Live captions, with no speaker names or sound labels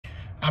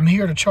I'm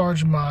here to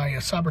charge my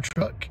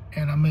Cybertruck,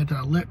 and I'm at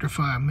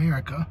Electrify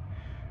America.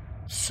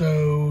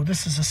 So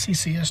this is a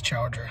CCS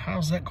charger.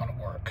 How's that going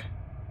to work?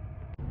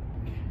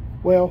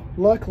 Well,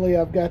 luckily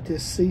I've got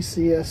this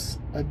CCS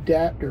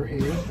adapter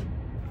here.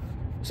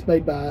 It's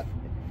made by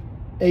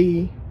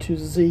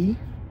A2Z.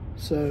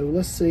 So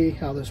let's see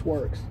how this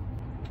works.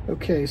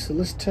 Okay, so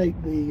let's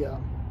take the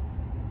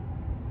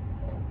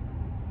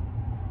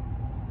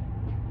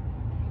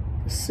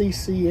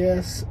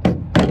CCS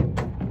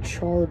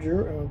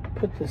charger and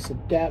put this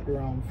adapter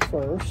on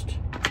first.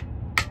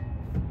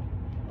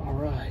 All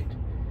right.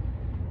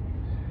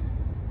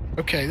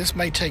 Okay, this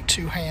may take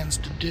two hands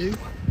to do,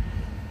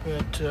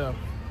 but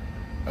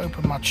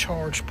open my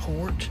charge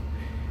port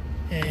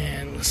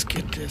and let's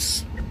get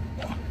this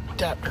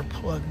adapter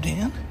plugged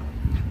in.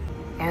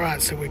 All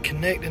right, so we're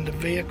connecting the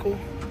vehicle.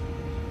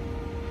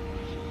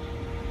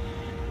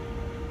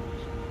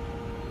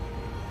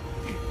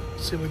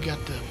 So we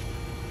got the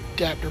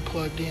adapter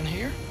plugged in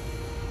here.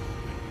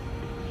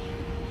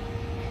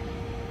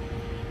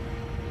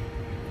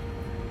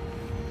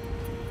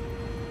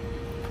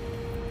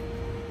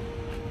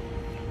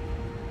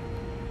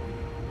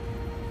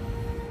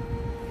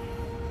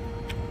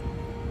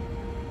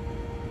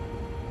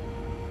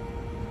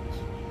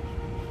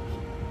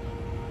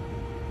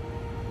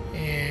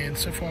 And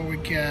so far we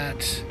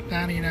got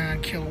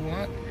 99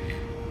 kilowatt.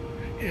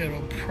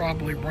 It'll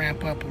probably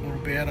ramp up a little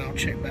bit. I'll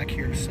check back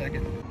here in a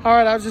second. All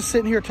right, I was just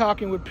sitting here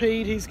talking with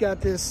Pete. He's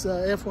got this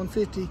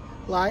F-150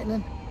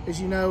 Lightning. As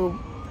you know,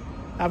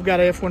 I've got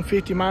a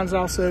F-150. Mine's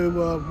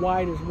also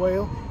white as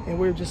well. And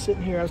we were just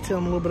sitting here. I was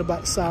telling him a little bit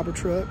about the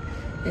Cybertruck.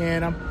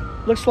 And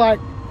looks like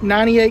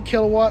 98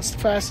 kilowatts, the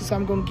fastest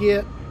I'm going to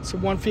get. It's a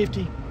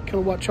 150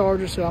 kilowatt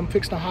charger, so I'm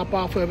fixing to hop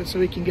off of it so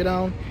he can get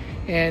on.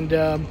 And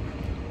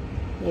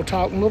we'll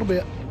talk in a little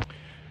bit.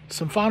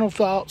 Some final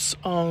thoughts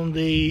on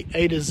the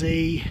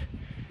A2Z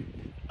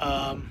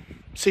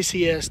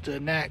CCS to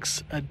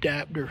NACS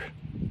adapter.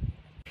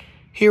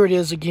 Here it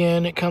is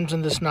again. It comes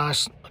in this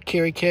nice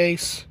carry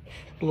case,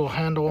 a little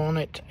handle on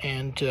it,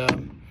 and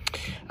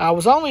I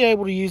was only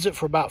able to use it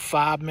for about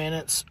 5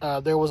 minutes.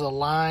 There was a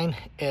line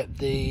at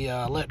the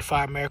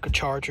Electrify America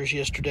chargers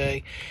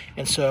yesterday,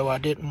 and so I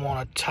didn't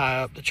want to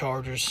tie up the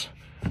chargers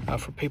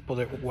for people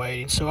that were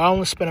waiting. So I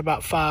only spent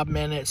about 5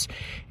 minutes,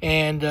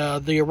 and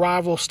the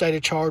arrival state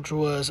of charge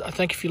was, I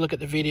think if you look at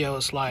the video,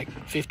 it's like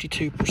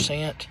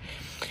 52%.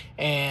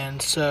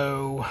 And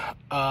so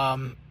at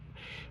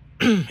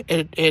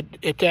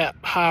that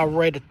high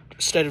rate of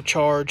state of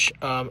charge,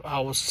 I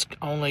was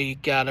only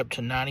got up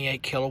to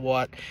 98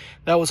 kilowatt.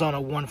 That was on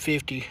a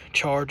 150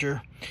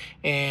 charger,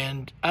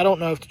 and I don't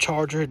know if the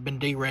charger had been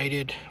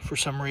derated for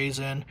some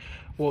reason,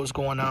 what was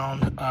going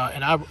on,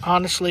 and I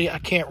honestly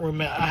can't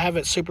remember. I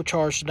haven't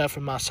supercharged enough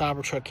in my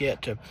Cybertruck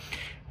yet to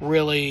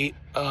really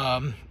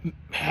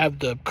have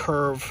the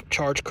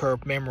charge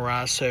curve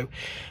memorized. So,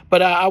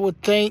 but I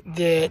would think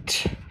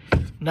that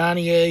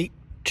 98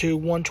 to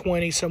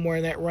 120, somewhere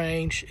in that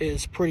range,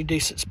 is pretty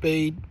decent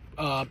speed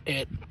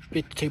at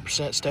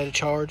 52% state of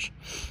charge.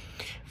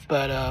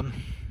 But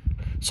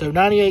so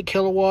 98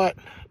 kilowatt,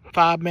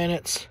 5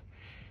 minutes,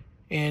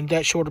 and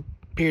that short a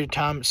period of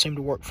time, it seemed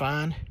to work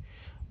fine.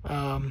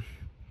 I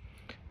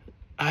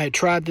had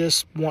tried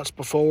this once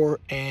before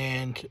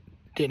and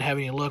didn't have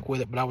any luck with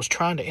it, but I was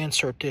trying to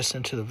insert this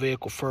into the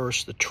vehicle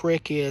first. The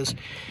trick is,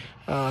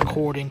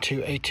 according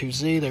to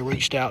A2Z, they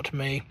reached out to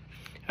me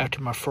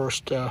after my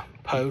first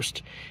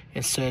post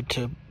and said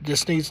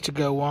this needs to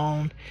go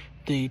on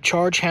the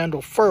charge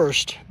handle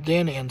first,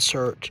 then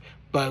insert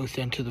both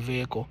into the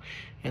vehicle.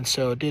 And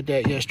so I did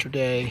that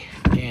yesterday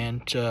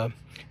and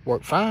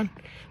worked fine.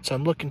 So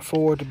I'm looking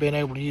forward to being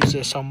able to use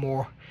this on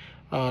more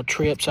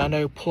trips. I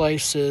know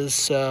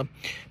places,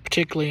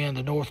 particularly in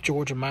the North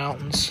Georgia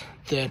mountains,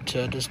 that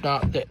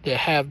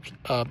have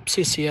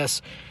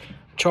CCS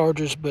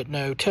chargers, but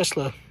no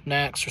Tesla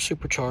NACS or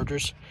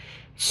superchargers.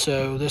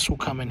 So this will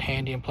come in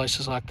handy in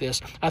places like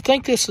this. I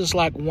think this is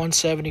like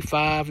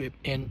 $175,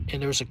 and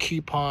there's a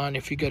coupon.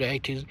 If you go to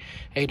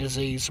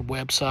A2Z's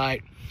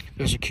website,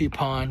 there's a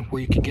coupon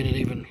where you can get it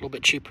even a little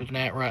bit cheaper than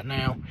that right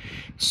now.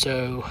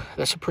 So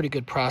that's a pretty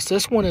good price.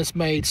 This one is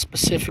made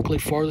specifically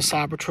for the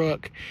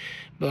Cybertruck.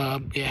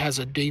 It has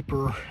a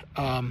deeper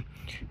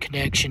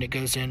connection. It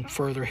goes in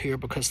further here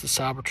because the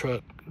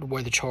Cybertruck, the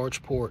way the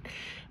charge port,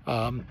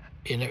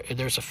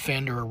 there's a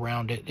fender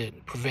around it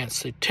that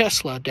prevents the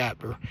Tesla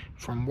adapter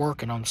from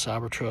working on the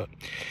Cybertruck.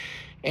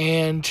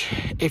 And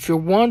if you're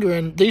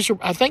wondering,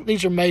 I think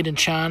these are made in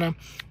China,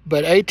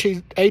 but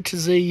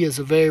A2Z is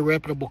a very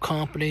reputable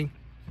company.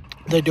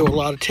 They do a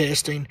lot of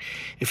testing.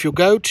 If you'll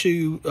go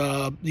to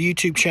the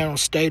YouTube channel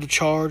State of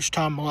Charge,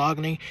 Tom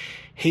Malogany,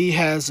 he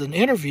has an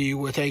interview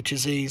with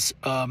A2Z's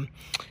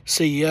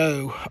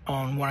CEO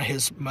on one of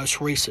his most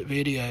recent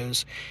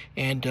videos,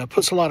 and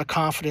puts a lot of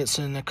confidence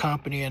in the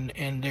company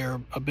and their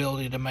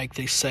ability to make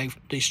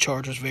these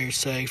chargers very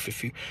safe.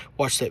 If you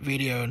watch that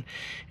video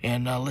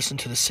and listen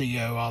to the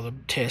CEO, all the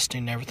testing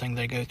and everything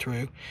they go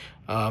through.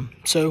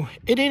 So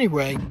at any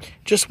rate,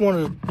 just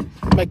wanted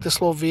to make this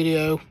little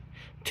video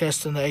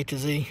testing the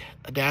A2Z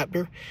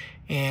adapter,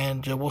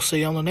 and we'll see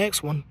you on the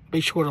next one.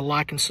 Be sure to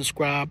like and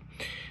subscribe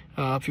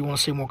if you want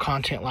to see more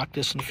content like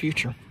this in the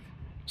future.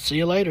 See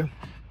you later.